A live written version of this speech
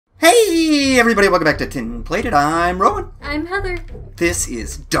Hey everybody, welcome back to Tin Plated. I'm Rowan. I'm Heather. This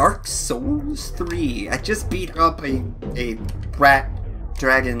is Dark Souls 3. I just beat up a rat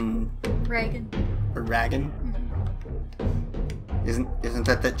dragon. Ragan. A Ragan? Mm-hmm. Isn't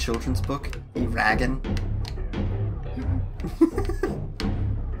that children's book? A Ragan?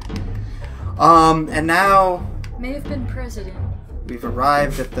 And now May have been president. we've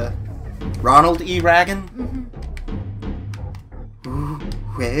arrived at the Ronald E. Ragan. Mm-hmm. Ooh,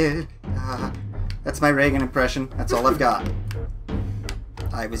 well, that's my Reagan impression. That's all I've got.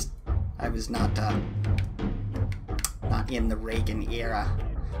 I was not in the Reagan era.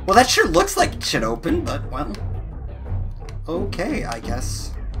 Well, that sure looks like it should open, but well, okay, I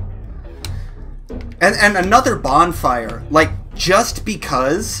guess. And another bonfire. Like, just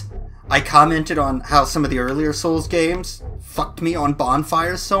because I commented on how some of the earlier Souls games fucked me on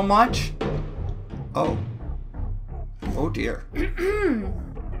bonfires so much. Oh. Oh dear.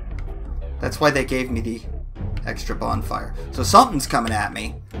 That's why they gave me the extra bonfire. So something's coming at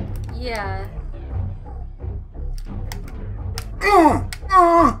me. Yeah.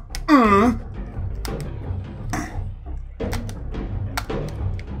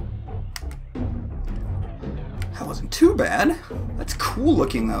 That wasn't too bad. That's cool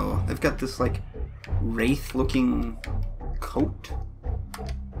looking though. They've got this like wraith looking coat.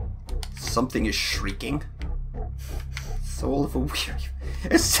 Something is shrieking. Soul of a weary.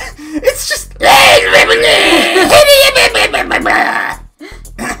 It's just.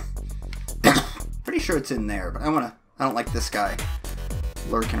 Pretty sure it's in there, but I don't like this guy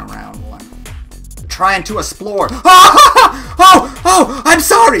lurking around while I'm trying to explore. Oh! I'm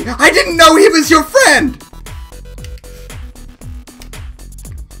sorry. I didn't know he was your friend.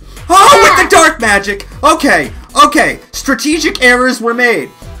 Oh, with the dark magic. Okay. Strategic errors were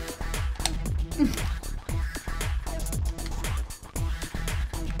made.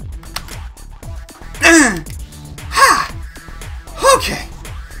 Okay.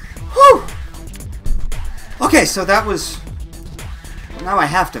 Whew. Okay, so that was... Now I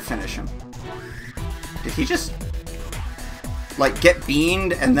have to finish him. Did he just... like, get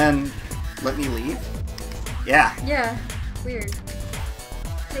beamed and then let me leave? Yeah. Yeah. Weird.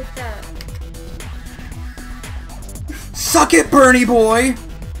 Take that. Suck it, Bernie boy!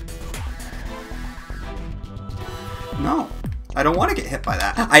 No. I don't want to get hit by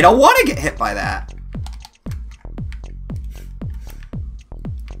that. I don't want to get hit by that.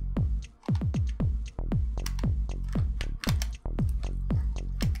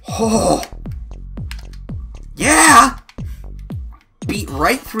 Oh. Yeah! Beat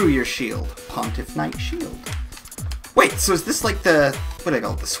right through your shield. Pontiff Knight shield. Wait, so is this like the... what do they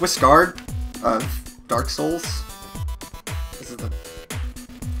call it? The Swiss Guard of Dark Souls? This is the...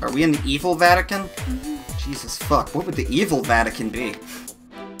 Are we in the evil Vatican? Mm-hmm. Jesus fuck, what would the evil Vatican be?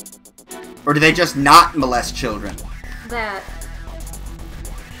 Or do they just not molest children? That.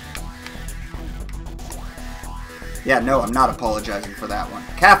 Yeah, no, I'm not apologizing for that one.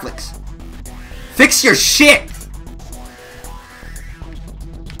 Catholics, fix your shit!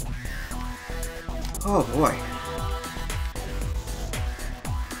 Oh boy.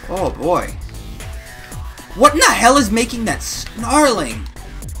 Oh boy. What in the hell is making that snarling?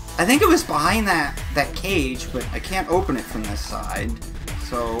 I think it was behind that cage, but I can't open it from this side.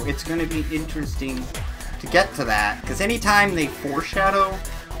 So it's going to be interesting to get to that. Because anytime they foreshadow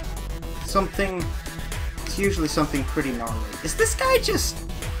something, it's usually something pretty gnarly. Is this guy just...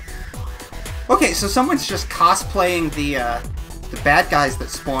 Okay, so someone's just cosplaying the bad guys that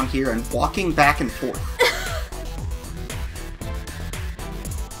spawn here and walking back and forth.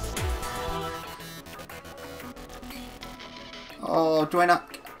 Oh, do I not...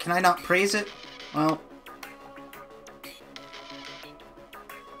 Can I not praise it? Well...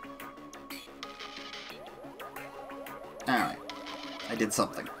 Alright. I did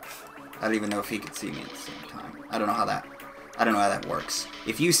something. I don't even know if he could see me at the same time. I don't know how that works.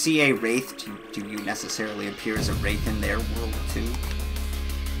 If you see a wraith, do you necessarily appear as a wraith in their world too?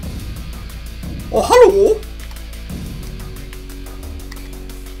 Oh, hello!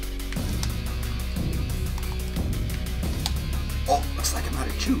 Oh, looks like I'm out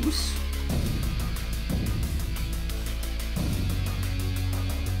of juice.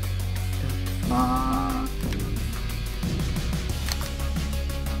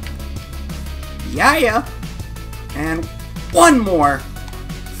 Yeah. And one more.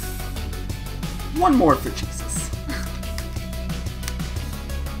 One more for Jesus.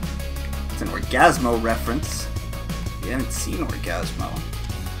 It's an Orgasmo reference. If you haven't seen Orgasmo,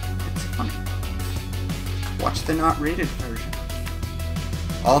 it's funny. Watch the not rated version.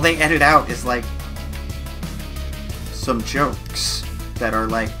 All they edit out is like some jokes that are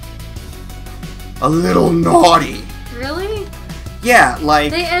like a little naughty. Really? Yeah,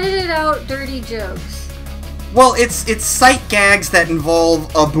 like... They edited out dirty jokes. Well, it's sight gags that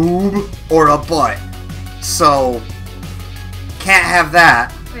involve a boob or a butt. So, can't have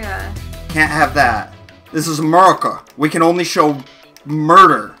that. Yeah. Can't have that. This is America. We can only show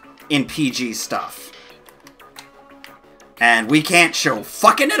murder in PG stuff. And we can't show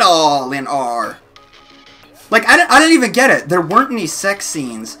fucking at all in R. Like, I didn't even get it. There weren't any sex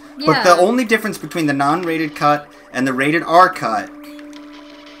scenes. Yeah. But the only difference between the non-rated cut and the rated R cut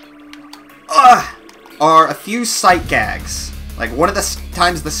are a few sight gags. Like, one of the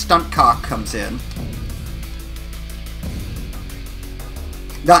times the stunt cock comes in.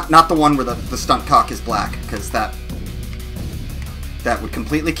 Not the one where the stunt cock is black, because that would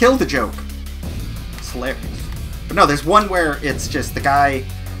completely kill the joke. It's hilarious. But no, there's one where it's just the guy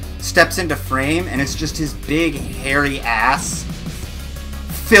steps into frame, and it's just his big, hairy ass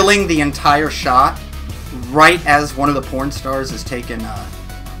filling the entire shot right as one of the porn stars is taking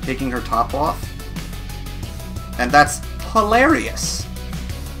her top off. And that's hilarious.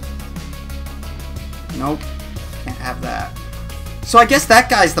 Nope. Can't have that. So I guess that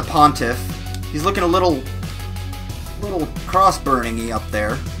guy's the pontiff. He's looking a little cross-burning-y up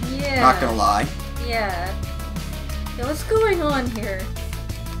there. Yeah. Not gonna lie. Yeah. Yeah, what's going on here?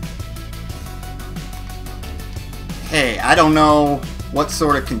 Hey, I don't know what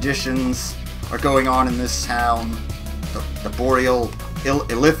sort of conditions are going on in this town. The boreal...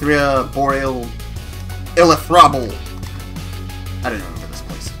 Illithria... Boreal... Illithrable. I don't know what this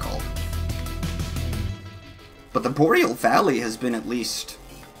place is called. But the Boreal Valley has been at least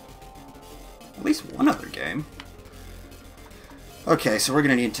one other game. Okay, so we're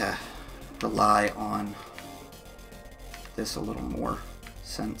gonna need to rely on this a little more,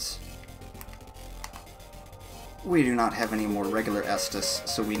 since we do not have any more regular Estus,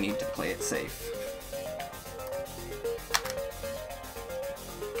 so we need to play it safe.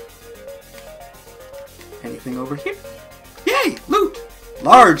 Anything over here? Yay! Loot!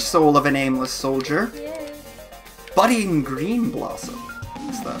 Large soul of a nameless soldier. Yay. Budding green blossom.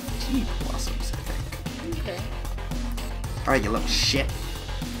 It's the fatigue blossoms, I think. Okay. Alright, you little shit.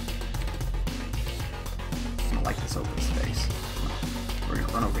 I don't like this open space. We're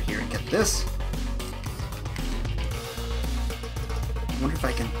gonna run over here and get this. I wonder if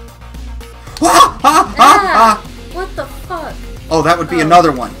I can... Ah! Ah! Ah! Ah! What the fuck? Oh, that would be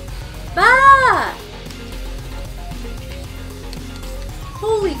another one. Ah!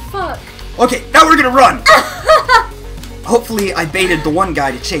 Holy fuck. Okay, now we're gonna run! Hopefully I baited the one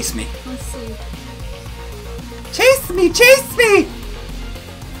guy to chase me. Let's see. Chase me! Chase me!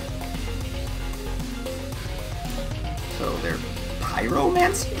 So they're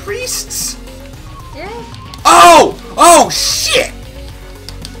pyromancy priests? Yeah. Oh! Oh, shit!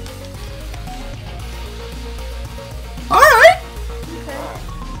 Alright!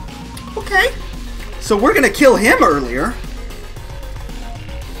 Okay. Okay. So we're gonna kill him earlier.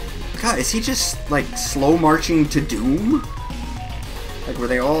 God, is he just, like, slow marching to doom? Like, were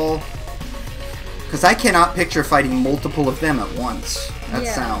they all... Because I cannot picture fighting multiple of them at once. That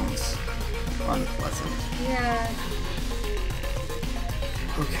sounds unpleasant. Yeah.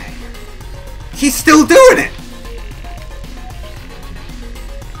 Okay. He's still doing it!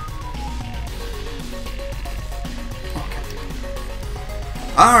 Okay.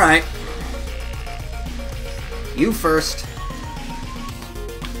 Alright. You first.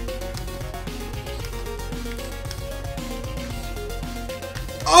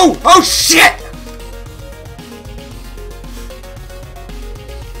 Oh! Oh, shit!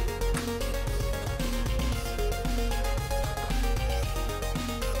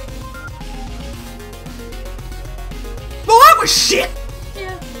 Well, that was shit!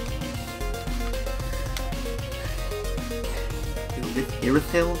 Yeah.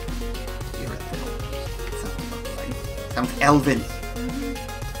 Irithil? Irithil. Sounds about right. Sounds elven. Mm-hmm.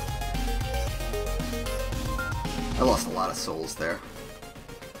 I lost a lot of souls there.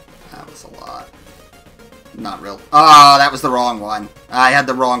 That was a lot. Not real. Oh, that was the wrong one. I had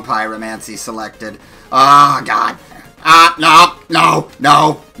the wrong pyromancy selected. Oh, God. No, no,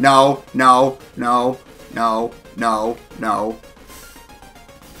 no, no, no, no, no, no, no.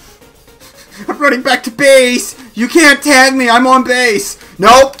 I'm running back to base. You can't tag me. I'm on base.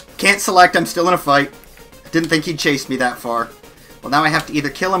 Nope. Can't select. I'm still in a fight. Didn't think he'd chase me that far. Well, now I have to either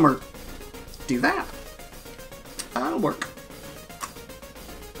kill him or do that. That'll work.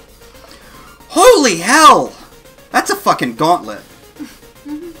 Holy hell! That's a fucking gauntlet.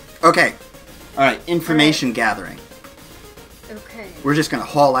 Okay. Alright, information gathering. Okay. We're just gonna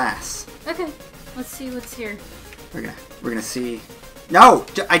haul ass. Okay. Let's see what's here. We're gonna see... No!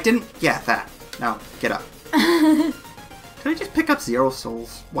 I didn't... Yeah, that. Now, get up. Did I just pick up 0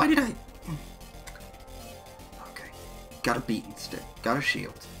 souls? Why did I... Okay. Got a beaten stick. Got a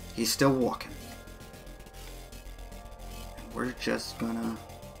shield. He's still walking. And we're just gonna...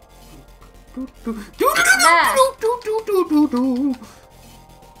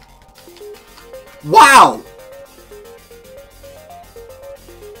 Wow!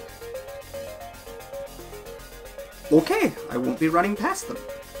 Okay, I won't be running past them.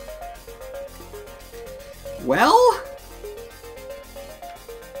 Well...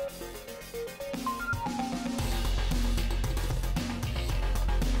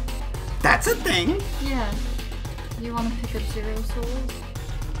 That's a thing! Yeah. You want to pick up 0 souls?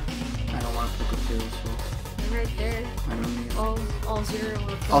 I don't want to pick up 0 souls. They're right there. I don't need all 0 of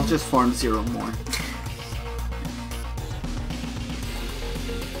them. I'll just farm 0 more.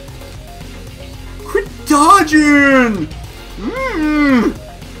 Quit dodging!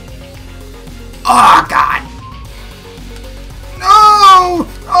 Oh, God! No!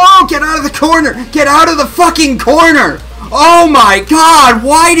 Oh, get out of the corner! Get out of the fucking corner! Oh my God!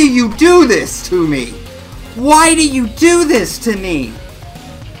 Why do you do this to me? Why do you do this to me?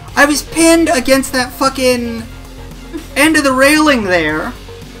 I was pinned against that fucking end of the railing there,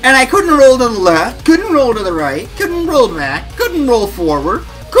 and I couldn't roll to the left, couldn't roll to the right, couldn't roll back, couldn't roll forward,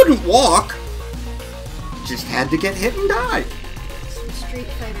 couldn't walk. Just had to get hit and die. Some Street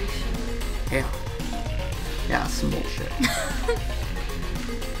Fighter shit. Yeah. Yeah, some bullshit.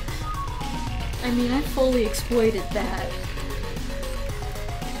 I mean, I fully exploited that.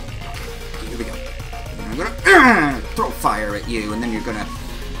 Here we go. I'm gonna throw fire at you, and then you're gonna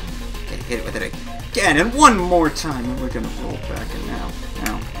hit it with it again, and one more time, and we're gonna roll back, and now,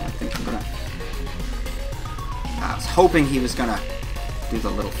 I think I'm gonna... I was hoping he was gonna do the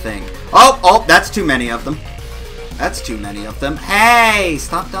little thing. Oh, that's too many of them. That's too many of them. Hey,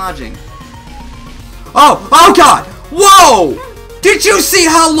 stop dodging. Oh God! Whoa! Did you see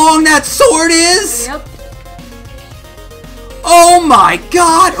how long that sword is? Yep. Oh my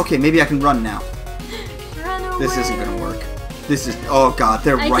God! Okay, maybe I can run now. Run away. This isn't gonna work. This is... Oh God,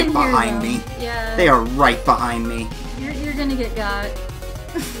 they're right behind me. Yeah. They are right behind me. You're gonna get got.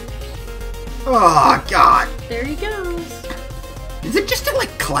 Oh God. There he goes. Is it just a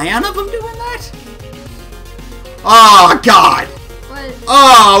like clan of them doing that? Oh God. What?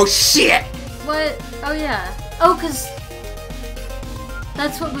 Oh shit. What? Oh yeah. Oh, 'cause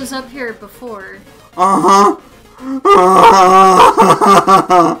that's what was up here before. Uh-huh.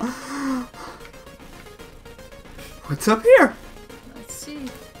 What's up here? Let's see.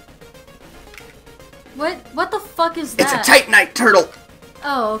 What the fuck is that? It's a Titanite turtle.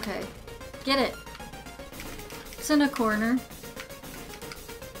 Oh, okay. Get it. It's in a corner.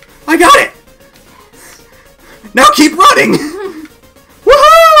 I got it. Now keep running.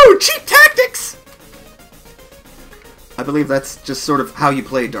 Woohoo! Cheap tactics. I believe that's just sort of how you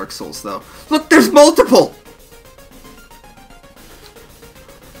play Dark Souls, though. Look, there's multiple!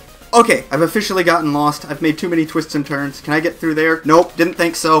 Okay, I've officially gotten lost. I've made too many twists and turns. Can I get through there? Nope, didn't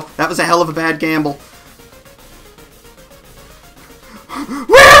think so. That was a hell of a bad gamble.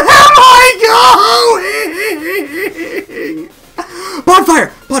 Where am I going?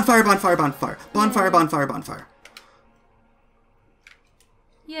 Bonfire! Bonfire, bonfire, bonfire. Bonfire, bonfire, bonfire.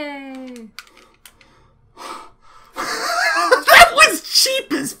 Yay! That was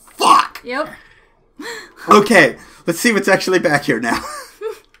cheap as fuck! Yep. Okay, let's see what's actually back here now.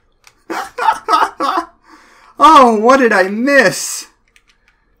 Oh, what did I miss?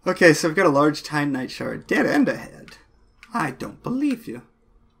 Okay, so I've got a large Titanite shard. Dead end ahead. I don't believe you.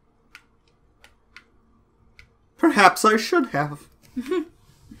 Perhaps I should have.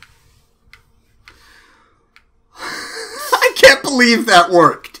 I can't believe that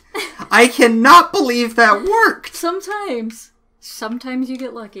worked. I cannot believe that worked. Sometimes you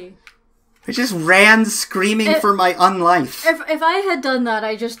get lucky. I just ran screaming for my unlife. If I had done that,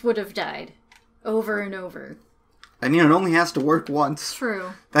 I just would have died. Over and over. I mean, it only has to work once.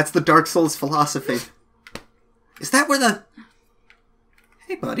 True. That's the Dark Souls philosophy. Is that where the...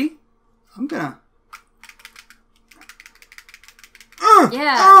 Hey, buddy. I'm gonna...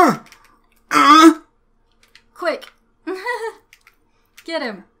 Yeah. Quick. Get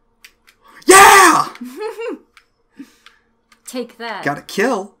him. Yeah! Take that. Got a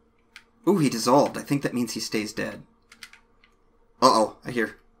kill. Ooh, he dissolved. I think that means he stays dead. Uh-oh. I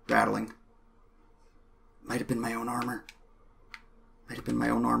hear rattling. Might have been my own armor. Might have been my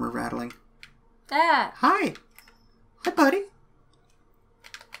own armor rattling. Ah. Hi. Hi, buddy.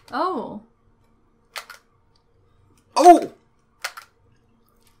 Oh. Oh!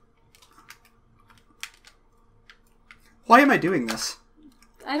 Why am I doing this?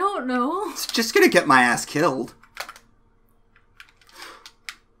 I don't know. It's just gonna get my ass killed.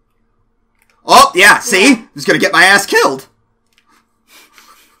 Oh, yeah, see? Yeah. It's gonna get my ass killed.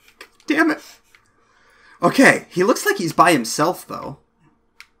 Damn it. Okay, he looks like he's by himself, though.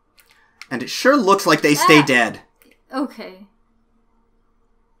 And it sure looks like they stay dead. Okay.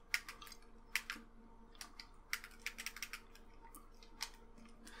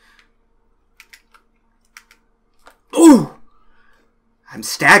 Ooh! I'm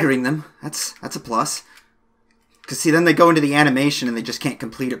staggering them. That's a plus. Because, see, then they go into the animation and they just can't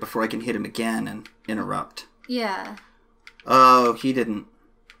complete it before I can hit him again and interrupt. Yeah. Oh, he didn't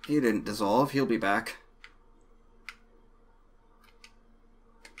dissolve. He'll be back.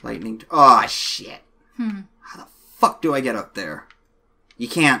 Lightning. Oh, shit. How the fuck do I get up there? You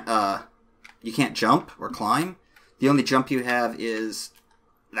can't jump or climb. The only jump you have is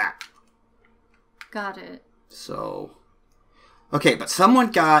that. Got it. So, okay, but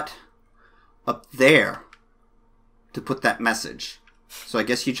someone got up there to put that message. So I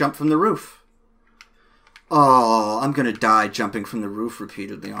guess you jump from the roof. Oh, I'm gonna die jumping from the roof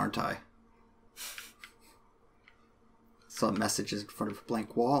repeatedly, aren't I? Saw messages in front of a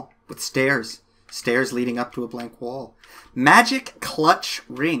blank wall with stairs. Stairs leading up to a blank wall. Magic clutch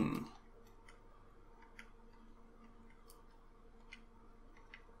ring.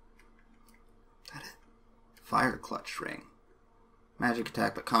 Is that it? Fire clutch ring. Magic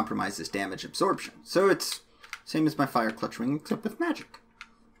attack but compromises damage absorption. So it's same as my fire clutch ring except with magic.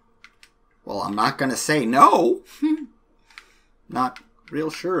 Well, I'm not gonna say no. Not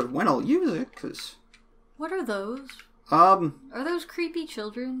real sure of when I'll use it, because... What are those? Are those creepy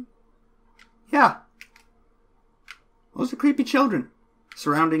children? Yeah. Those are creepy children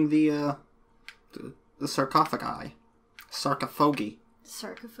surrounding the sarcophagi. Sarcophagy.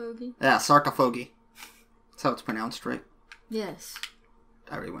 Sarcophagy? Yeah, sarcophagy. That's how it's pronounced, right? Yes.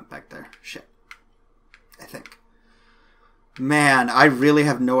 I already went back there. Shit. I think. Man, I really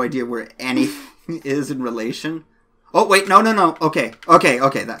have no idea where anything is in relation. Oh, wait, no. Okay,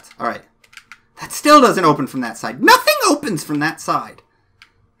 that's... Alright. That still doesn't open from that side. Nothing opens from that side.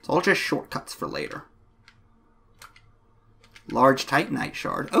 It's all just shortcuts for later. Large Titanite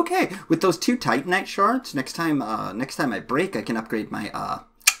shard. Okay, with those 2 Titanite shards, next time I break, I can upgrade my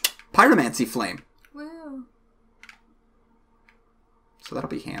pyromancy flame. Wow. So that'll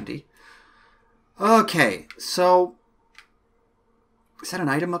be handy. Okay, so is that an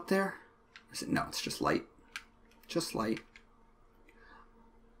item up there? Or is it? No, it's just light. Just light.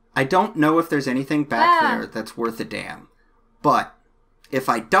 I don't know if there's anything back there that's worth a damn. But if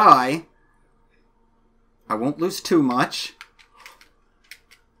I die, I won't lose too much.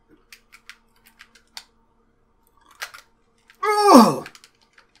 Oh!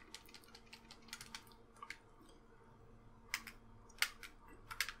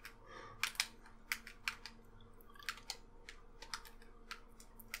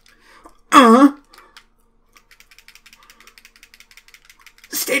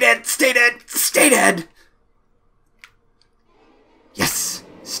 Stay dead! Stay dead! Stay dead! Yes!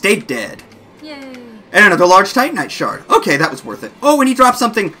 Stayed dead. Yay. And another large Titanite shard. Okay, that was worth it. Oh, and he dropped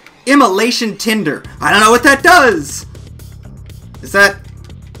something. Immolation Tinder. I don't know what that does. Is that...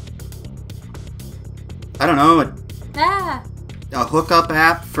 I don't know. A hookup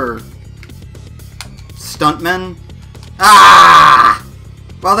app for... stuntmen? Ah!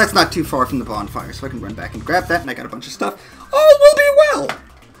 Well, that's not too far from the bonfire, so I can run back and grab that, and I got a bunch of stuff. All will be well!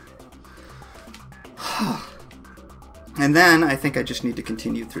 And then, I think I just need to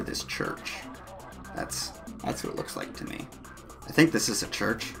continue through this church. That's what it looks like to me. I think this is a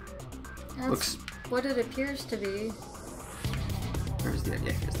church. That's what it appears to be. Where's the...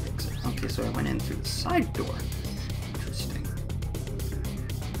 Yeah, here's the exit. Okay, so I went in through the side door. Interesting.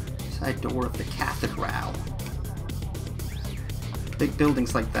 Side door of the cathedral. Big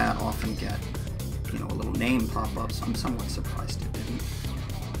buildings like that often get, you know, a little name pop up, so I'm somewhat surprised it didn't.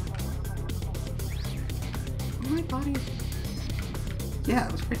 My body... Yeah,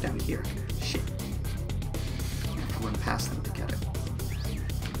 it was right down here. Shit. I have to run past them to get it.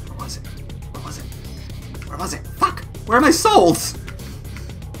 Where was it? Where was it? Where was it? Fuck! Where are my souls?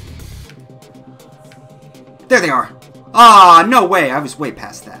 There they are! Ah, no way! I was way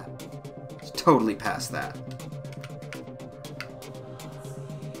past that. I was totally past that.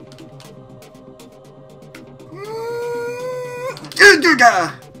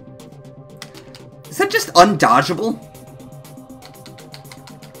 Is that just undodgeable?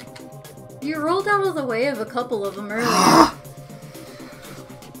 You rolled out of the way of a couple of them earlier.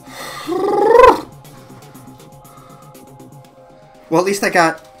 Well, at least I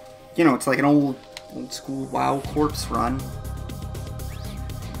got, you know, it's like an old school WoW corpse run.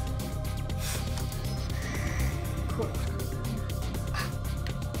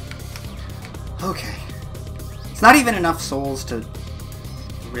 Okay. It's not even enough souls to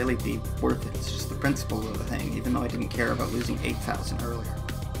really be worth it. It's just the principle of the thing, even though I didn't care about losing 8,000 earlier.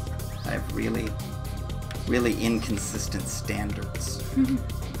 I have really, really inconsistent standards.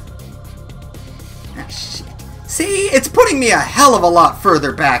 Ah, shit. See? It's putting me a hell of a lot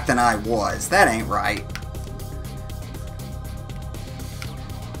further back than I was. That ain't right.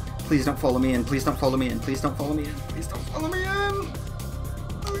 Please don't follow me in. Please don't follow me in. Please don't follow me in. Please don't follow me in.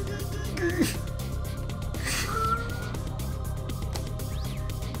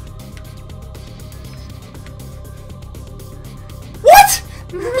 What?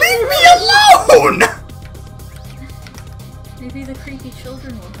 Leave me alone! Maybe the creepy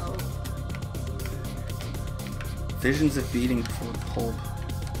children will help. Visions of beating toward pulp.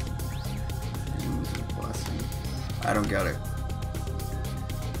 Visions of blessing. I don't get it.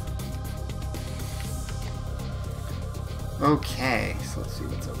 Okay, so let's see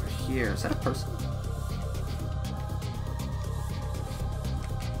what's over here. Is that a person?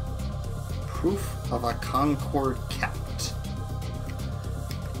 Proof of a Concord kept.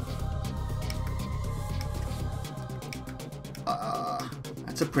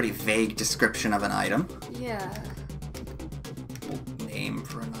 That's a pretty vague description of an item. Yeah. Name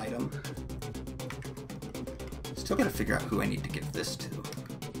for an item. Still gotta figure out who I need to give this to.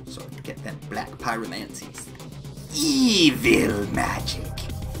 So I can get them black pyromancies. Evil magic.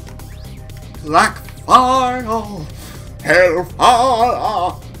 Black fire.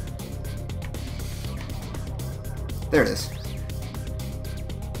 Hellfire. There it is.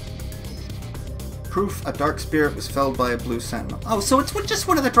 Proof a dark spirit was felled by a blue sentinel. Oh, so it's just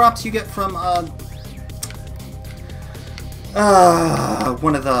one of the drops you get from one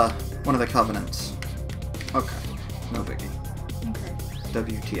of the covenants. Okay, no biggie. Okay.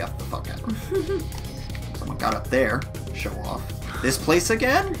 WTF the fuck out. Someone got up there. Show off. This place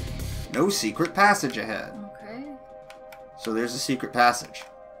again? No secret passage ahead. Okay. So there's a secret passage.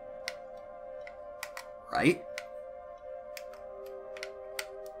 Right?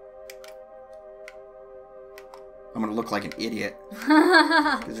 I'm gonna look like an idiot.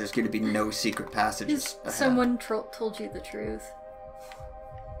 Because there's gonna be no secret passages ahead. Someone told you the truth.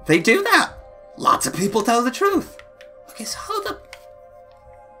 They do that! Lots of people tell the truth. Okay, so how the...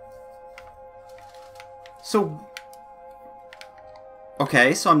 So...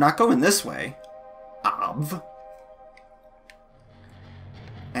 Okay, so I'm not going this way.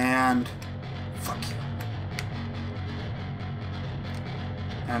 And... Fuck you.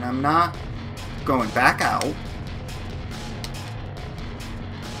 And I'm not going back out.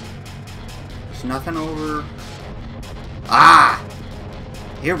 There's nothing over... Ah!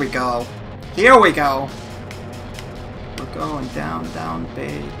 Here we go. Here we go! We're going down, down,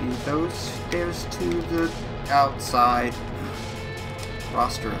 baby. Those stairs to the outside.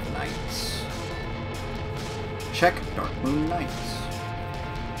 Roster of knights. Check Dark Moon Knights.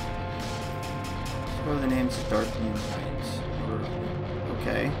 What are the names of Dark Moon Knights?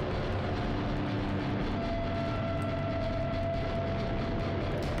 Okay.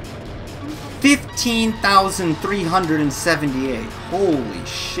 $15,378. Holy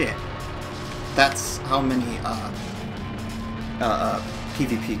shit. That's how many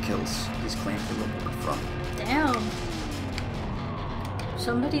PvP kills he's claimed the reward from. Damn.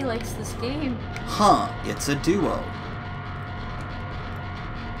 Somebody likes this game. Huh, it's a duo.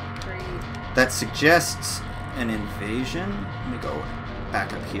 Great. That suggests an invasion. Let me go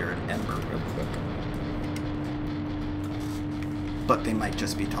back up here and Ember real quick. But they might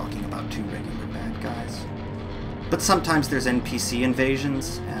just be talking about two regular bad guys. But sometimes there's NPC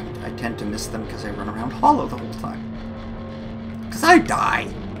invasions, and I tend to miss them because I run around hollow the whole time. Because I die.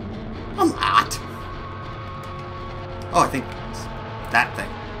 A lot. Oh, I think it's that thing.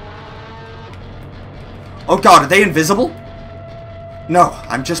 Oh god, are they invisible? No,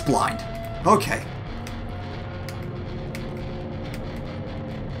 I'm just blind. Okay.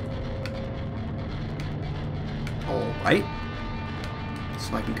 Alright.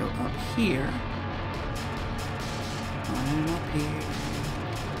 So I can go up here. And up here.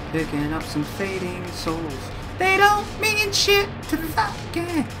 Picking up some fading souls. They don't mean shit to the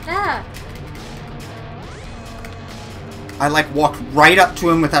fucking... Ah! I like walked right up to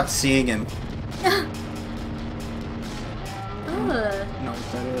him without seeing him. Ugh. Know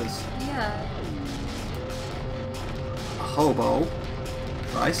what that is. Yeah. A hobo.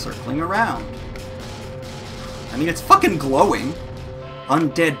 Try circling around. I mean, it's fucking glowing.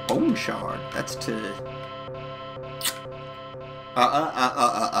 Undead bone shard. That's to...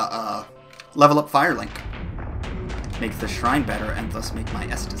 Level up Firelink. Make the shrine better and thus make my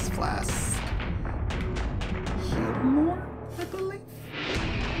Estus flask heal more, I believe.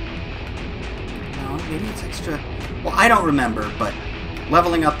 maybe it's extra... Well, I don't remember, but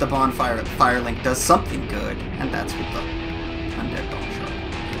leveling up the bonfire fire link does something good, and that's what the undead bone shard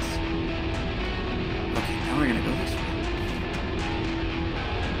is. Okay, now we're gonna go this way.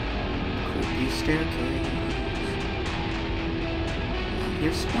 Creepy staircase.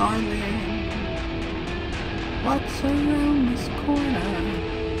 You're snarling. What's around this corner?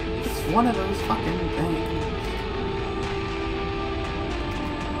 It's one of those fucking things.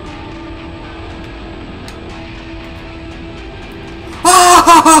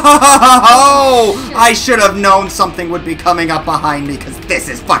 Oh! I should have known something would be coming up behind me because this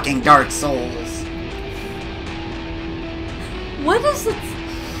is fucking Dark Souls. What is it?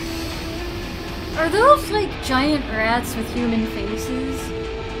 Are those like giant rats with human faces?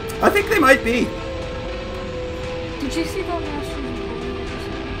 I think they might be. Did you see that last one?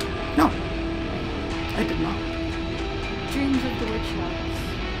 No. I did not. Dreams of the Witch House.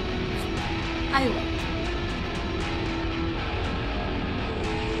 I liked it.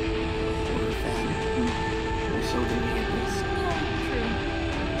 So did we at least. Yeah, true.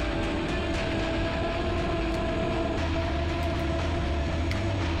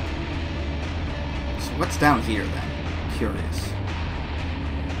 So what's down here then? Curious.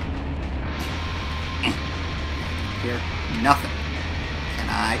 Here? Nothing. Can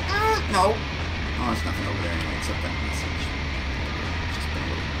I? No. Oh, there's nothing over there anyway except that message. Just been a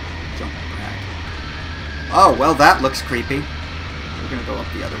little jump back. Oh, well that looks creepy. We're gonna go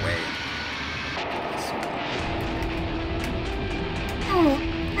up the other way. I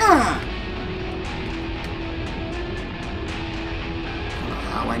don't know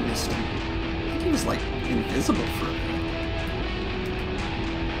how I missed him. I think he was like invisible for a bit.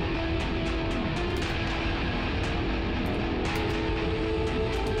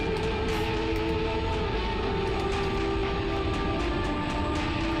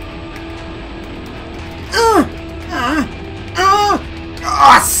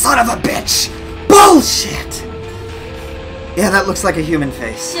 Son of a bitch! Bullshit! Yeah, that looks like a human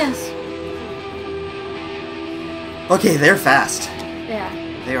face. Yes. Okay, they're fast. Yeah.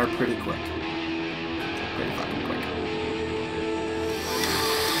 They are pretty quick. Pretty fucking quick.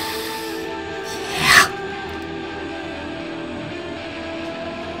 Yeah.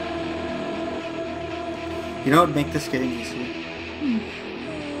 You know what would make this getting easier?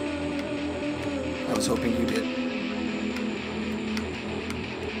 I was hoping you did.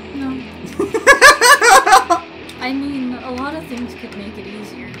 No. I mean, a lot of things could make it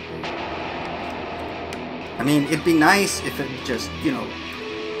easier. I mean, it'd be nice if it just, you know,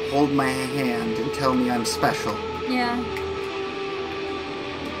 hold my hand and tell me I'm special. Yeah.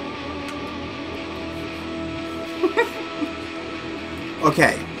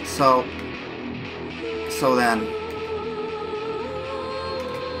 Okay, so then...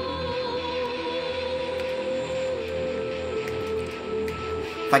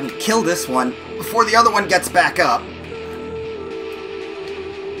 If I can kill this one before the other one gets back up.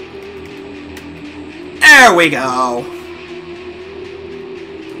 There we go!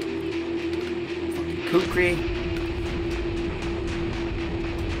 Fucking kukri.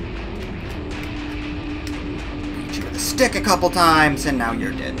 Hit you with a stick a couple times, and now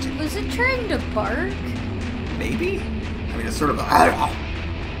you're dead too. Was it trying to bark? Maybe? I mean, it's sort of a... I don't know.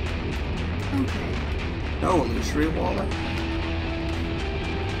 Okay. No illusory wallet.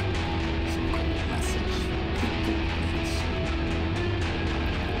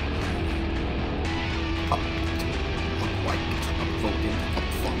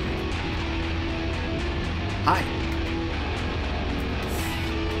 Hi.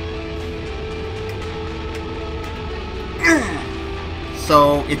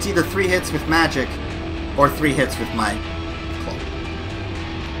 So, it's either 3 hits with magic, or 3 hits with my cloak.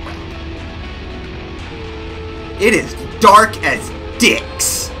 It is dark as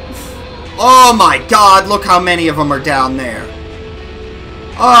dicks! Oh my god, look how many of them are down there.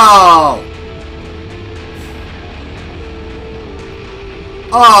 Oh!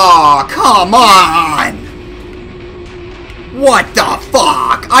 Oh, come on! What the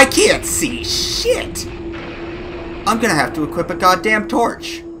fuck? I can't see shit! I'm gonna have to equip a goddamn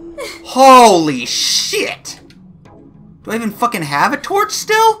torch. Holy shit! Do I even fucking have a torch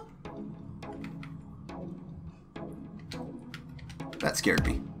still? That scared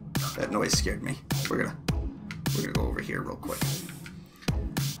me. That noise scared me. We're gonna go over here real quick.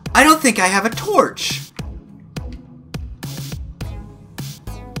 I don't think I have a torch!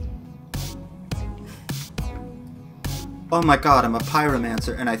 Oh my god, I'm a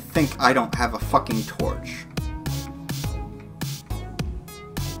pyromancer and I think I don't have a fucking torch.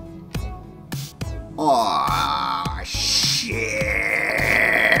 Aw, shit!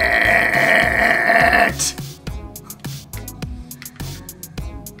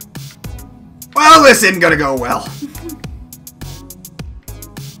 this isn't gonna go well.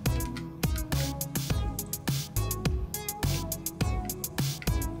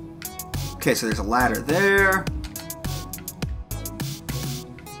 Okay, so there's a ladder there.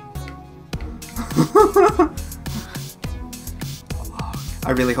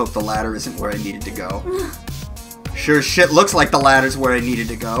 I really hope the ladder isn't where I needed to go. Sure as shit looks like the ladder's where I needed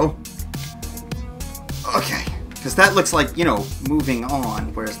to go. Okay, because that looks like, you know, moving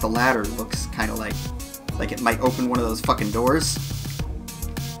on, whereas the ladder looks kind of like it might open one of those fucking doors.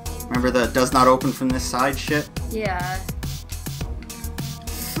 Remember the does not open from this side shit? Yeah.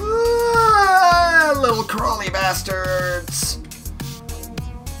 Little crawly bastards.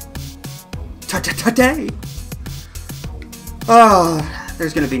 Ta-ta-ta-day. Oh,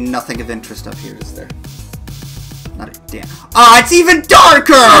 there's gonna be nothing of interest up here, is there? Not a damn. Ah, it's even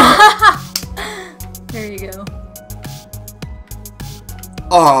darker! There you go.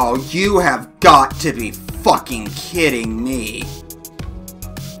 Oh, you have got to be fucking kidding me.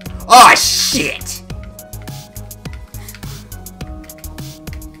 Oh, shit!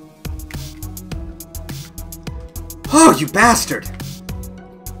 Oh, you bastard!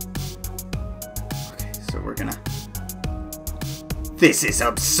 Okay, so we're gonna... This is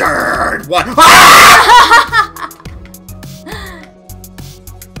absurd! What? Ah!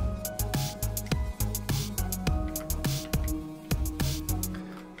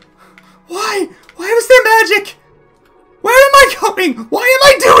 Why? Why was there magic? Where am I going? Why am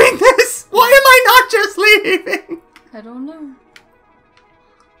I doing this? Why am I not just leaving? I don't know.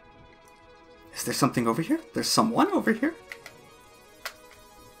 Is there something over here? There's someone over here.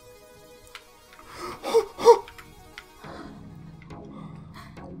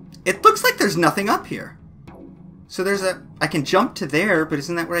 It looks like there's nothing up here. So there's a... I can jump to there, but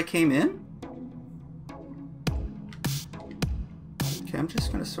isn't that where I came in? Okay, I'm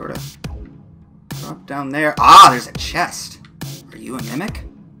just gonna sort of drop down there. Ah, there's a chest. Are you a mimic?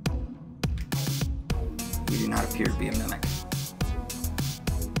 You do not appear to be a mimic.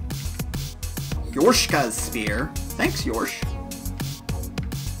 Yorshka's spear. Thanks, Yorsh.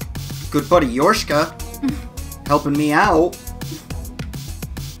 Good buddy Yorshka. Helping me out.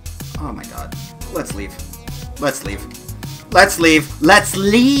 Oh my god. Let's leave. Let's leave. Let's leave. Let's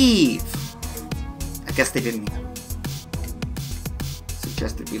leave! I guess they didn't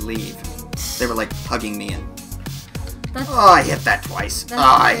suggested we leave. They were like hugging me and... Oh, I hit that twice. Oh,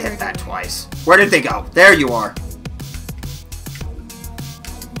 I hit that twice. Where did they go? There you are.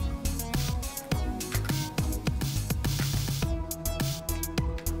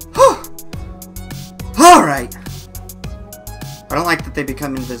 Alright. I don't like that they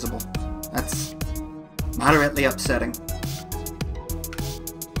become invisible. That's moderately upsetting.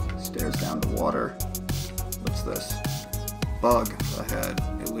 Stairs down to water. What's this? Bug ahead.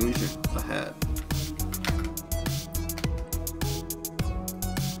 Illusion ahead.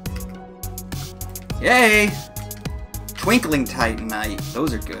 Yay! Twinkling Titanite.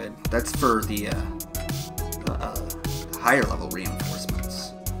 Those are good. That's for the higher level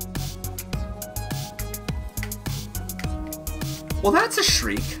reinforcements. Well, that's a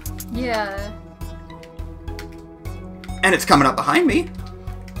shriek. Yeah. And it's coming up behind me.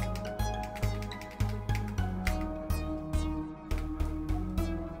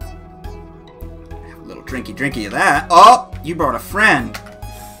 Have a little drinky of that. Oh, you brought a friend.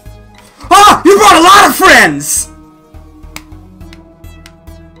 Oh, you brought a lot of friends!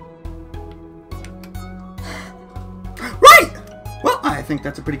 Right! Well, I think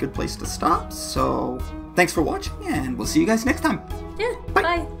that's a pretty good place to stop, so thanks for watching, and we'll see you guys next time. Yeah.